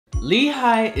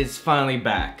Lehigh is finally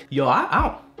back. Yo,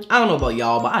 I don't know about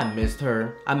y'all, but I missed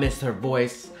her. I missed her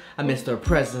voice. I missed her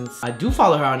presence. I do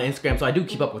follow her on Instagram, so I do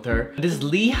keep up with her. This is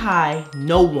Lehigh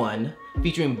No One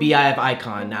featuring BI of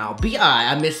iKON. Now, BI,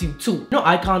 I miss you too. You know,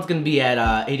 iKON's gonna be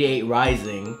at 88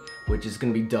 Rising, which is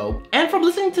gonna be dope. And from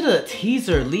listening to the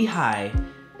teaser, Lehigh,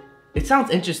 it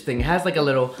sounds interesting. It has like a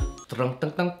little trung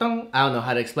tung tung tung. I don't know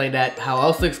how to explain that, how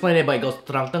else to explain it, but it goes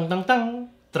trung tung tung tung.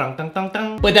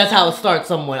 But that's how it starts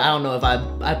somewhat. I don't know if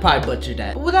I probably butchered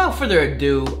that. But without further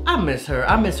ado, I miss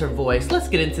her voice. Let's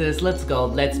get into this, let's go,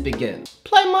 let's begin.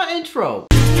 Play my intro.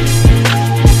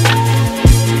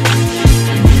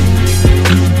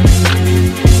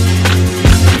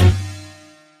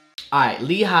 Alright,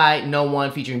 Lehigh No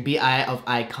One featuring BI of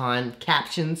iKON.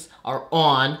 Captions are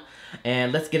on.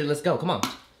 And let's get it, let's go, come on.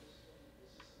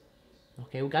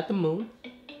 Okay, we got the moon.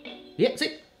 Yeah,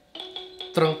 see?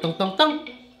 Trung tung tung tung.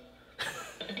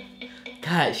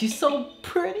 God, she's so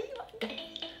pretty.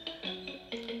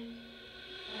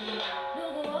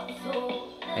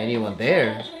 Anyone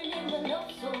there?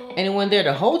 Anyone there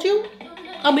to hold you?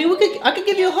 I mean, I could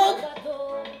give you a hug.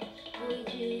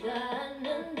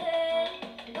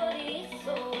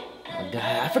 Oh God,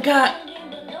 I forgot.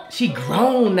 She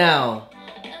grown now.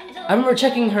 I remember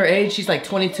checking her age. She's like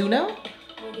 22 now.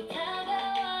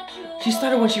 She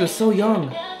started when she was so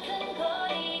young.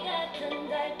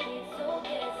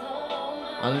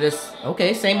 On this,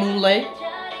 okay, same moonlight.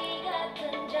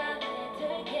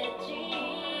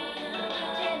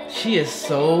 She is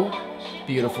so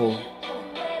beautiful.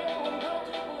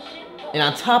 And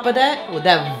on top of that, with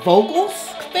that vocals,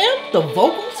 fam, the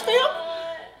vocals, fam.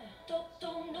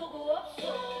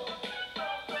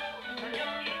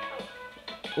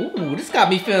 Ooh, this got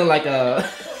me feeling like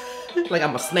like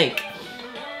I'm a snake.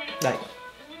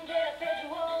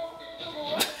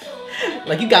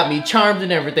 Like you got me charmed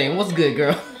and everything. What's good,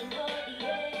 girl?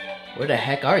 Where the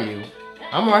heck are you?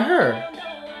 I'm right here.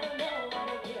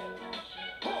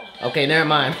 Okay, never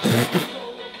mind.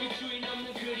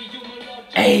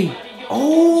 Hey!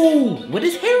 Oh! With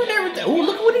his hair and everything. Oh,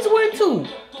 look at what he's wearing too.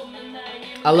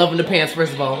 I love him the pants,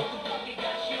 first of all.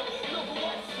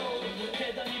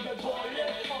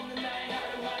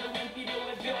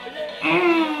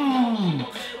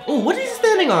 Oh, what is he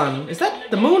standing on? Is that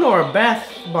the moon or a bath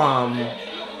bomb?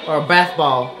 Or a bath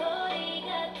ball?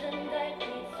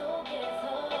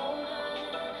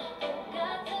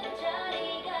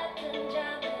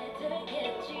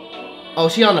 Oh,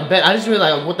 she on the bed. I just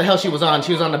realized what the hell she was on.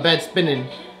 She was on the bed spinning.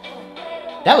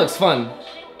 That looks fun.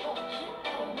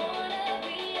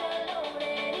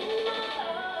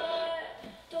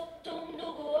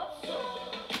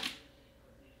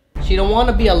 She don't want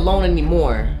to be alone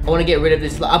anymore. I want to get rid of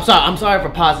this. I'm sorry for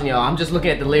pausing, y'all. I'm just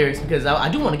looking at the lyrics because I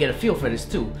do want to get a feel for this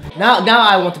too. Now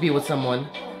I want to be with someone.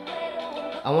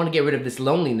 I want to get rid of this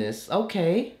loneliness.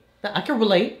 Okay, I can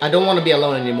relate. I don't want to be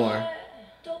alone anymore.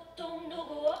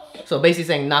 So basically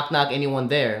saying knock knock, anyone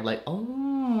there? Like,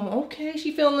 oh, okay,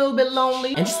 she feeling a little bit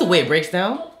lonely. And just the way it breaks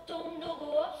down.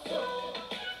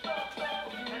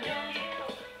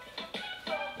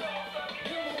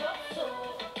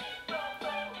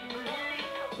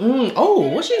 Oh,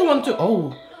 what's she going to?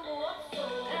 Oh.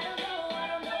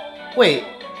 Wait.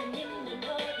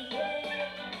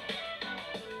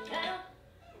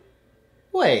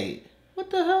 Wait. What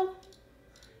the hell?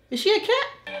 Is she a cat?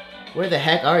 Where the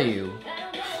heck are you?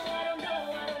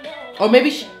 Or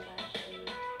maybe she...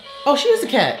 Oh, she is a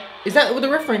cat. Is that what the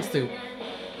reference to?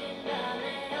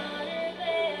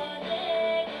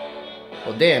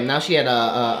 Oh, damn. Now she had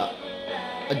a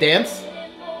dance.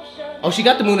 Oh, she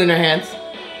got the moon in her hands.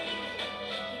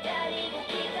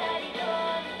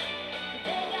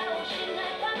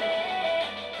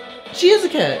 She is a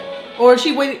cat. Or is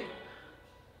she waiting?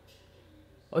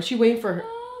 Oh, is she waiting for her?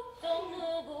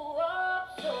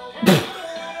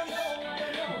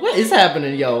 What is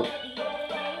happening, yo?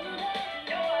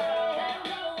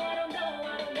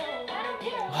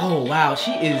 Oh, wow.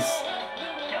 She is...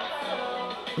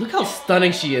 Look how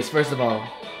stunning she is, first of all.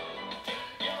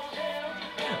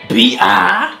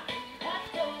 B.I.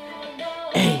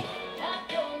 Hey.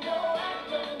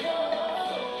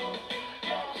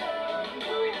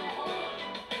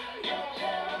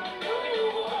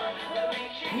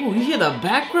 Oh, you hear the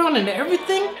background and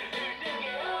everything?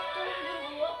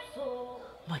 Oh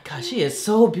my God, she is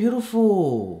so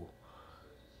beautiful.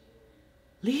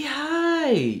 Lehigh,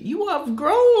 you have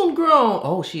grown.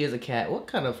 Oh, she is a cat. What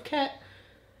kind of cat?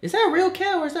 Is that a real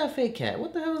cat or is that a fake cat?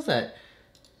 What the hell is that?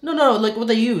 No, like what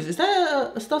they use. Is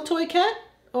that a stuffed toy cat?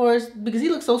 Or is, because he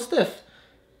looks so stiff.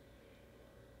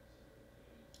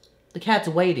 The cat's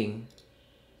waiting.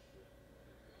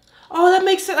 Oh, that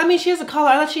makes sense. I mean, she has a collar.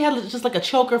 I thought she had just like a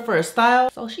choker for her style.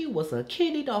 So she was a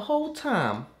kitty the whole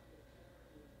time.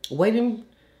 Waiting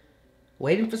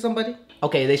for somebody?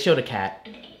 Okay, they showed a cat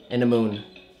and the moon.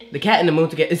 The cat and the moon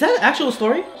together. Is that an actual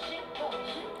story?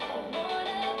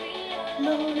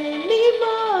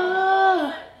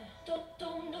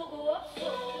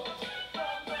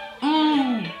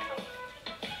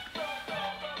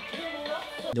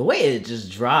 The way it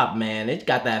just dropped, man. It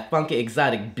got that funky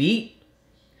exotic beat.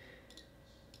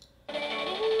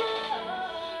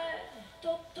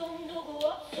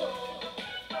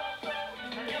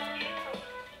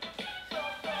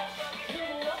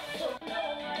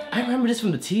 I remember this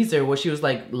from the teaser where she was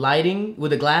like lighting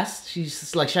with a glass. She's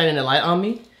just like shining a light on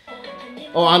me.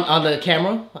 Or on the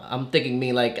camera. I'm thinking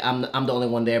me like I'm the only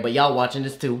one there, but y'all watching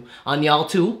this too. On y'all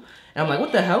too. And I'm like,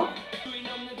 what the hell?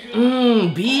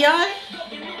 B.I.?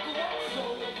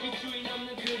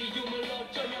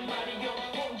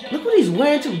 Look what he's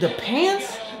wearing too. The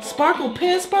pants? Sparkle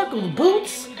pants, sparkle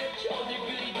boots.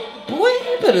 Boy,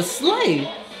 you better slay.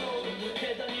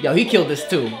 Yo, he killed this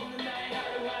too.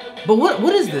 But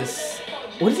what is this?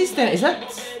 What is he standing? Is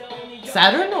that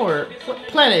Saturn or what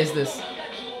planet is this?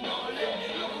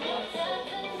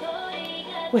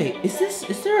 Wait,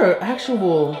 is there an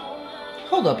actual...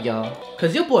 Hold up, y'all.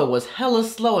 Cause your boy was hella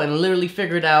slow and literally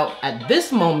figured out at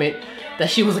this moment that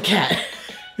she was a cat.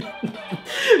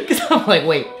 Cause I'm like,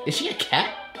 wait, is she a cat?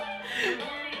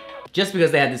 Just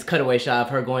because they had this cutaway shot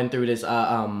of her going through this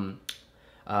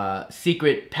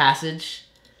secret passage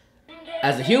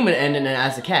as a human and then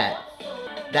as a cat.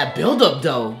 That build up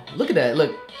though. Look at that,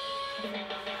 look.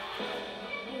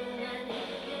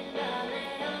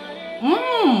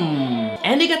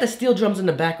 And they got the steel drums in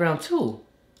the background too.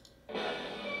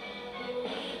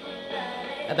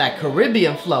 Got that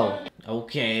Caribbean flow.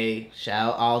 Okay,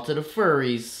 shout out to the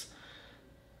furries.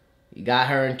 You got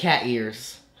her in cat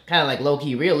ears. Kind of like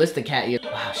low-key realistic cat ears.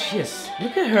 Wow, she is,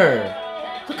 look at her.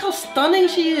 Look how stunning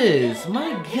she is.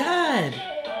 My God.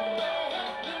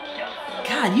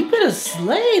 God, you better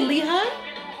slay, Lehigh.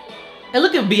 And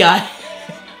look at B.I.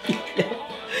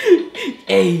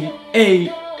 Hey.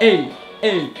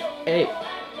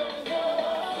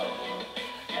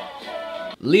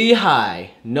 Lehigh,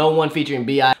 no one featuring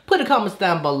B.I. Put the comments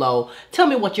down below. Tell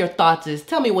me what your thoughts is.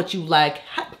 Tell me what you like.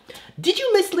 Did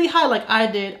you miss Lehigh like I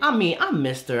did? I mean, I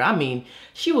missed her. I mean,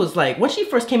 she was like, when she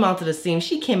first came out to the scene,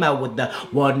 she came out with the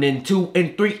 1 and 2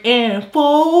 and 3 and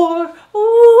 4.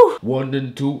 Ooh. 1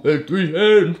 and 2 and 3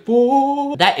 and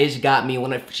 4. That ish got me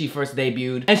when she first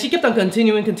debuted. And she kept on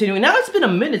continuing. Now it's been a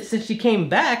minute since she came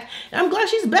back. And I'm glad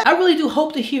she's back. I really do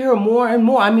hope to hear her more and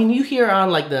more. I mean, you hear her on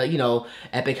like the, you know,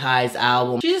 Epic Highs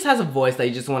album. She just has a voice that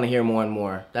you just want to hear more and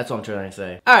more. That's what I'm trying to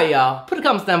say. Alright, y'all. Put the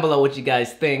comments down below what you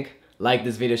guys think. Like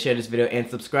this video, share this video, and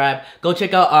subscribe. Go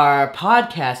check out our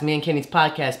podcast, me and Kenny's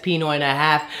podcast, Pinoy and a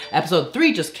Half. Episode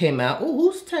 3 just came out. Ooh,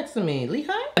 who's texting me?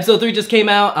 Lehigh? Episode 3 just came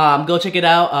out. Go check it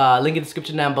out. Link in the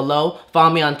description down below.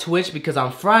 Follow me on Twitch because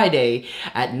on Friday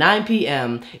at 9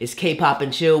 p.m. is K-Pop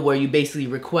and Chill, where you basically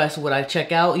request what I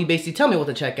check out. You basically tell me what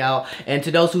to check out. And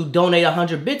to those who donate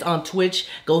 100 bits on Twitch,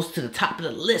 goes to the top of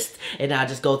the list. And I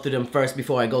just go through them first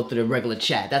before I go through the regular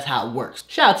chat. That's how it works.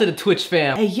 Shout out to the Twitch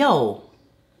fam. Hey, yo.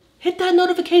 Hit that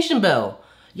notification bell.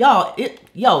 Y'all,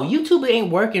 YouTube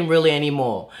ain't working really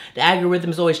anymore. The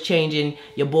algorithm's always changing.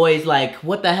 Your boy's like,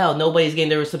 what the hell? Nobody's getting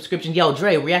their subscription. Yo,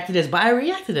 Dre, react to this, but I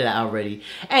reacted to that already.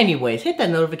 Anyways, hit that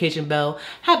notification bell.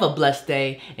 Have a blessed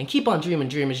day. And keep on dreaming,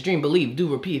 dreamers. Dream, believe,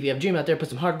 do, repeat. If you have a dream out there, put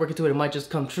some hard work into it. It might just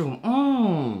come true.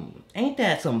 Ain't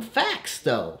that some facts,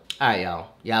 though? Alright, y'all.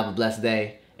 Y'all have a blessed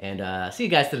day. And see you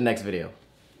guys to the next video.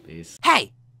 Peace.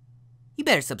 Hey! You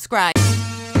better subscribe.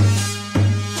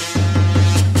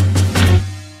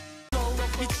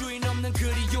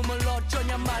 그리움을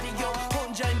어쩌냐 말이요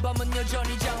혼자인 밤은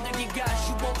여전히 잠들기가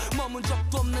쉬워 머문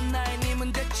적도 없는 나의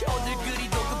님은 대체 어딜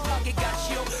그리도 급하게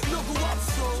가시오 누구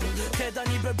없소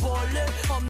대단히 별 볼래